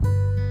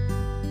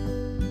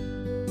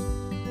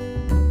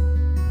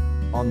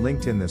On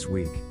LinkedIn this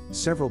week,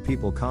 several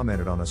people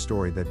commented on a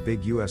story that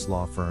big US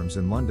law firms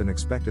in London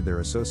expected their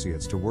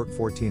associates to work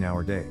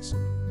 14-hour days.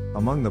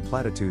 Among the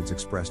platitudes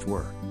expressed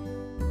were: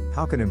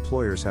 how can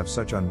employers have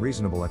such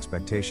unreasonable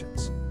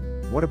expectations?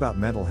 What about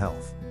mental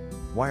health?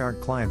 Why aren't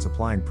clients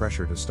applying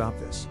pressure to stop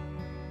this?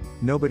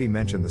 Nobody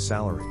mentioned the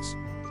salaries.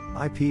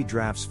 IP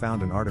Drafts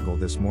found an article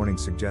this morning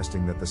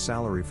suggesting that the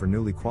salary for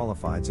newly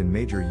qualifieds in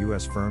major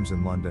US firms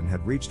in London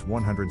had reached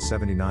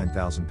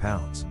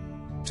 £179,000.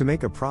 To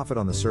make a profit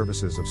on the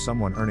services of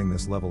someone earning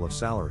this level of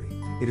salary,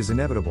 it is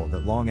inevitable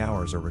that long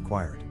hours are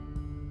required.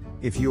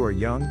 If you are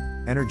young,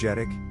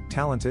 energetic,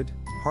 talented,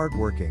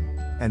 hardworking,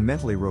 and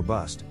mentally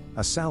robust,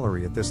 a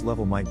salary at this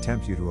level might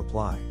tempt you to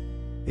apply.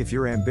 If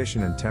your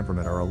ambition and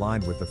temperament are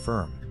aligned with the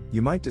firm,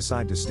 you might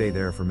decide to stay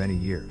there for many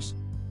years.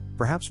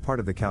 Perhaps part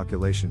of the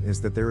calculation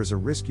is that there is a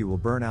risk you will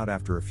burn out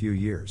after a few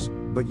years,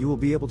 but you will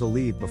be able to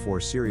leave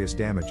before serious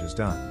damage is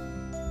done.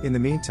 In the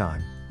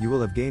meantime, you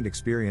will have gained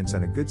experience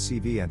and a good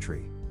CV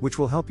entry, which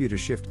will help you to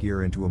shift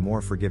gear into a more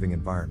forgiving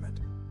environment.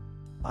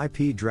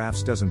 IP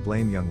Drafts doesn't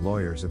blame young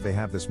lawyers if they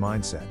have this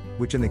mindset,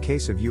 which in the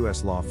case of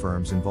US law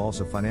firms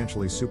involves a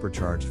financially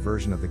supercharged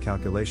version of the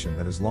calculation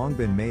that has long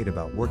been made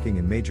about working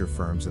in major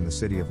firms in the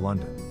City of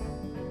London.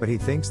 But he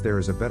thinks there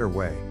is a better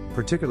way,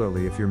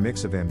 particularly if your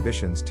mix of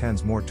ambitions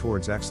tends more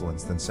towards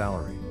excellence than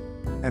salary.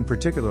 And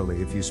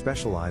particularly if you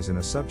specialize in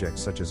a subject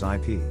such as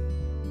IP.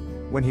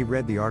 When he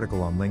read the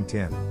article on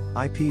LinkedIn,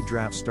 IP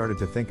Drafts started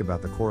to think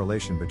about the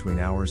correlation between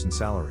hours and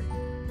salary.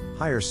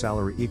 Higher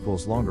salary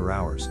equals longer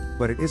hours,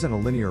 but it isn't a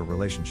linear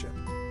relationship.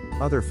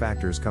 Other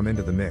factors come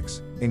into the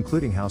mix,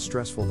 including how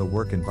stressful the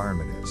work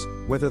environment is,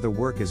 whether the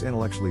work is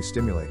intellectually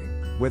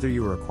stimulating, whether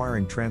you are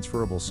acquiring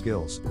transferable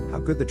skills, how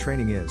good the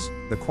training is,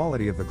 the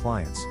quality of the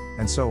clients,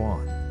 and so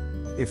on.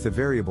 If the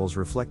variables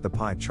reflect the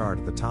pie chart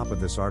at the top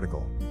of this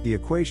article, the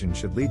equation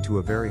should lead to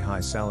a very high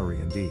salary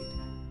indeed.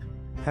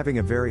 Having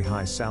a very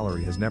high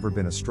salary has never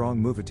been a strong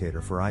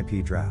motivator for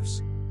IP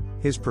Drafts.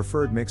 His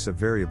preferred mix of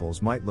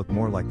variables might look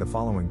more like the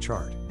following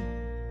chart.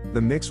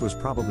 The mix was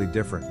probably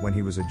different when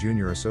he was a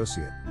junior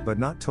associate, but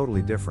not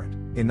totally different.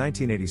 In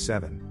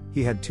 1987,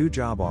 he had 2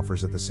 job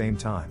offers at the same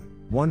time,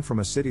 one from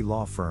a city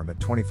law firm at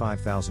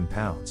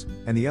 £25,000,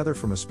 and the other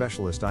from a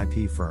specialist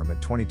IP firm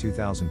at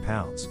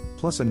 £22,000,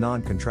 plus a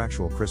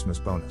non-contractual Christmas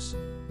bonus.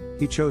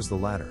 He chose the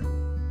latter.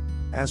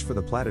 As for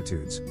the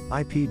platitudes,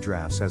 IP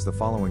Drafts has the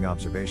following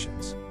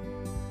observations.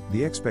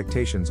 The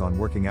expectations on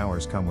working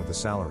hours come with a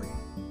salary.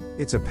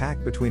 It's a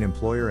pact between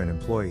employer and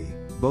employee,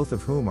 both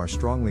of whom are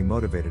strongly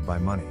motivated by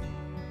money.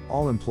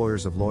 All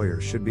employers of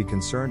lawyers should be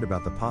concerned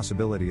about the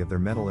possibility of their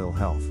mental ill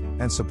health,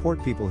 and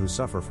support people who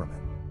suffer from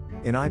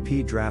it. In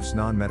IP Drafts'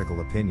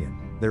 non-medical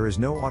opinion, there is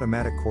no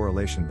automatic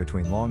correlation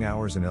between long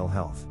hours and ill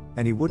health,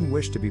 and he wouldn't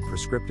wish to be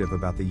prescriptive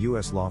about the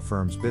US law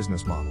firm's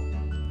business model.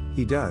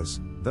 He does,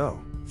 though,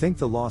 think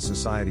the Law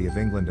Society of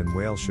England and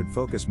Wales should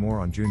focus more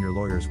on junior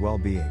lawyers'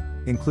 well-being,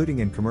 including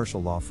in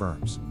commercial law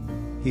firms.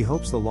 He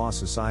hopes the Law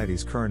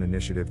Society's current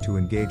initiative to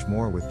engage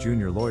more with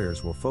junior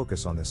lawyers will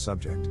focus on this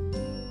subject.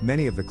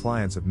 Many of the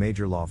clients of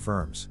major law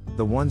firms,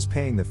 the ones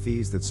paying the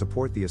fees that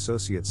support the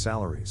associate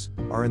salaries,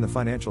 are in the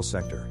financial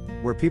sector,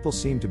 where people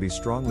seem to be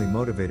strongly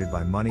motivated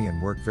by money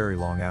and work very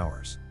long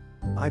hours.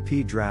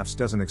 IP Drafts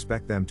doesn't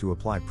expect them to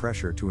apply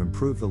pressure to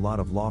improve the lot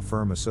of law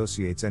firm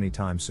associates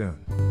anytime soon.